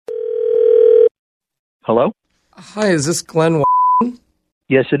Hello? Hi, is this Glenn?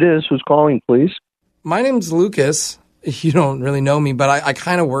 Yes, it is. Who's calling, please? My name's Lucas. You don't really know me, but I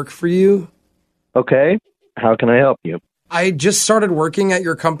kind of work for you. Okay. How can I help you? I just started working at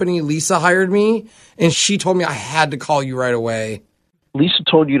your company. Lisa hired me, and she told me I had to call you right away. Lisa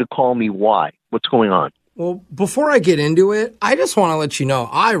told you to call me. Why? What's going on? Well, before I get into it, I just want to let you know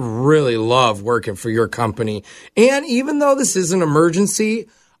I really love working for your company. And even though this is an emergency...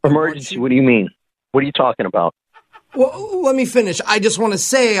 Emergency? What do you mean? What are you talking about? Well, let me finish. I just want to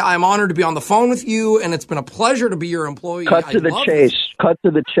say I'm honored to be on the phone with you, and it's been a pleasure to be your employee. Cut to the chase. Cut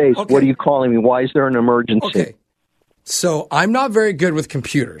to the chase. Okay. What are you calling me? Why is there an emergency? Okay. So I'm not very good with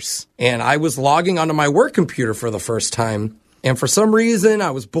computers, and I was logging onto my work computer for the first time. And for some reason,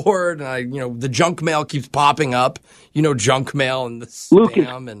 I was bored, and the junk mail keeps popping up. Junk mail and the spam.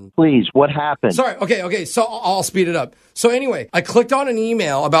 Lucas, please, what happened? Sorry, okay, so I'll speed it up. So anyway, I clicked on an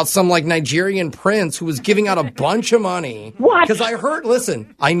email about some, Nigerian prince who was giving out a bunch of money. What? Because I heard,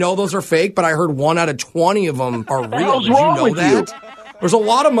 listen, I know those are fake, but I heard 1 out of 20 of them are real. hell's Did you wrong know with that? you? There's a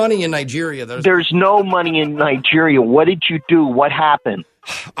lot of money in Nigeria. There's no money in Nigeria. What did you do? What happened?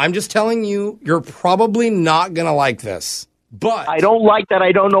 I'm just telling you, you're probably not going to like this. But I don't like that.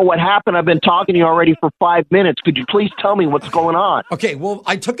 I don't know what happened. I've been talking to you already for 5 minutes. Could you please tell me what's going on? Okay, well,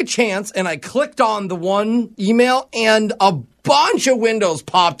 I took a chance and I clicked on the one email and a bunch of windows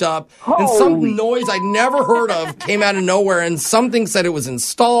popped up and some noise I'd never heard of came out of nowhere and something said it was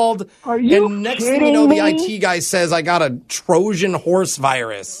installed. Are you And next kidding thing you know, me? the IT guy says I got a Trojan horse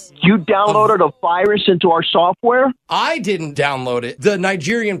virus. You downloaded a virus into our software? I didn't download it. The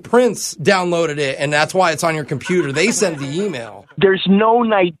Nigerian prince downloaded it, and that's why it's on your computer. They sent the email. There's no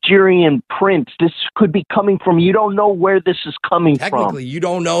Nigerian prince. This could be coming from, you don't know where this is coming from. Technically, you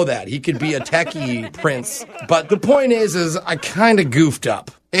don't know that. He could be a techie prince. But the point is I kind of goofed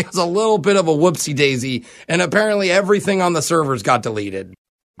up. It was a little bit of a whoopsie daisy, and apparently everything on the servers got deleted.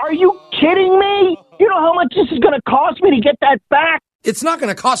 Are you kidding me? You know how much this is going to cost me to get that back? It's not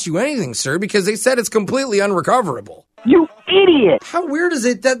going to cost you anything, sir, because they said it's completely unrecoverable. You idiot! How weird is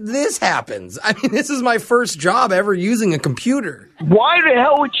it that this happens? I mean, this is my first job ever using a computer. Why the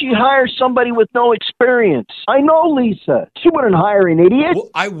hell would she hire somebody with no experience? I know Lisa. She wouldn't hire an idiot. Well,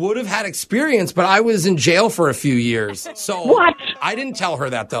 I would have had experience, but I was in jail for a few years. So What? I didn't tell her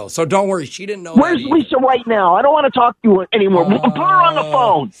that, though, so don't worry. She didn't know Where's that either. Lisa right now? I don't want to talk to you anymore. Put her on the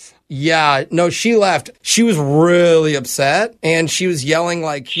phone. Yeah, no, she left. She was really upset, and she was yelling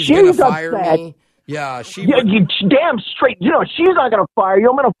like she's going to fire upset. me. Yeah, she... You damn straight. She's not going to fire you.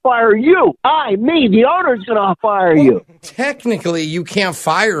 I'm going to fire you. The owner's going to fire you. Technically, you can't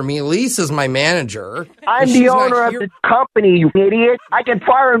fire me. Lisa's my manager. I'm and the she's not owner of here. the company, you idiot. I can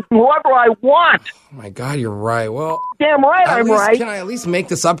fire whoever I want. Oh my God, you're right. Well, Damn right I'm right. Can I at least make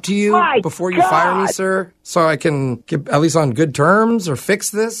this up to you My before you fire me, God. sir? So I can get at least on good terms or fix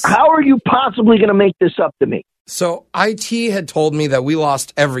this? How are you possibly going to make this up to me? So IT had told me that we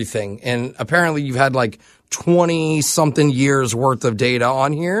lost everything, and apparently you've had 20-something years worth of data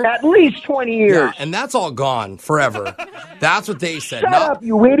on here. At least 20 years. Yeah, and that's all gone forever. That's what they said. Shut up,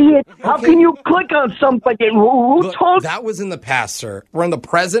 you idiot. How can you click on somebody? Who Look, told that was in the past, sir. We're in the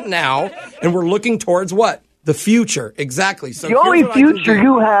present now, and we're looking towards what? The future. Exactly. So The only here's what I can future do.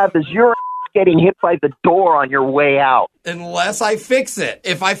 you have is your getting hit by the door on your way out. Unless I fix it.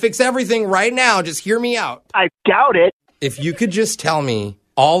 If I fix everything right now, just hear me out. I doubt it. If you could just tell me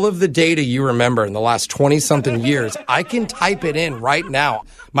all of the data you remember in the last 20-something years, I can type it in right now.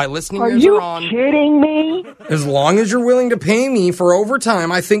 My listening Are ears you are on. kidding me? As long as you're willing to pay me for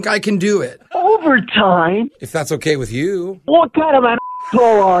overtime, I think I can do it. Overtime? If that's okay with you. What kind of an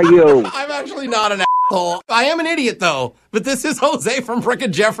asshole are you? I'm actually not an asshole. I am an idiot, though. But this is Jose from Brick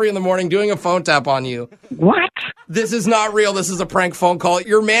and Jeffrey in the morning doing a phone tap on you. What? This is not real. This is a prank phone call.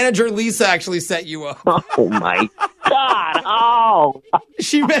 Your manager, Lisa, actually set you up. Oh, my God. Oh.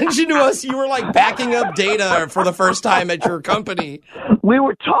 She mentioned to us you were backing up data for the first time at your company. We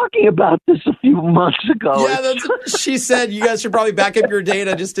were talking about this a few months ago. Yeah, she said you guys should probably back up your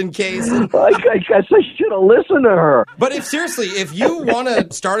data just in case. I guess I should have listened to her. But if you want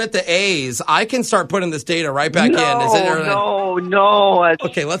to start at the A's, I can start putting this data right back in. Is it? No.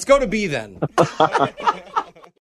 Okay, let's go to B then.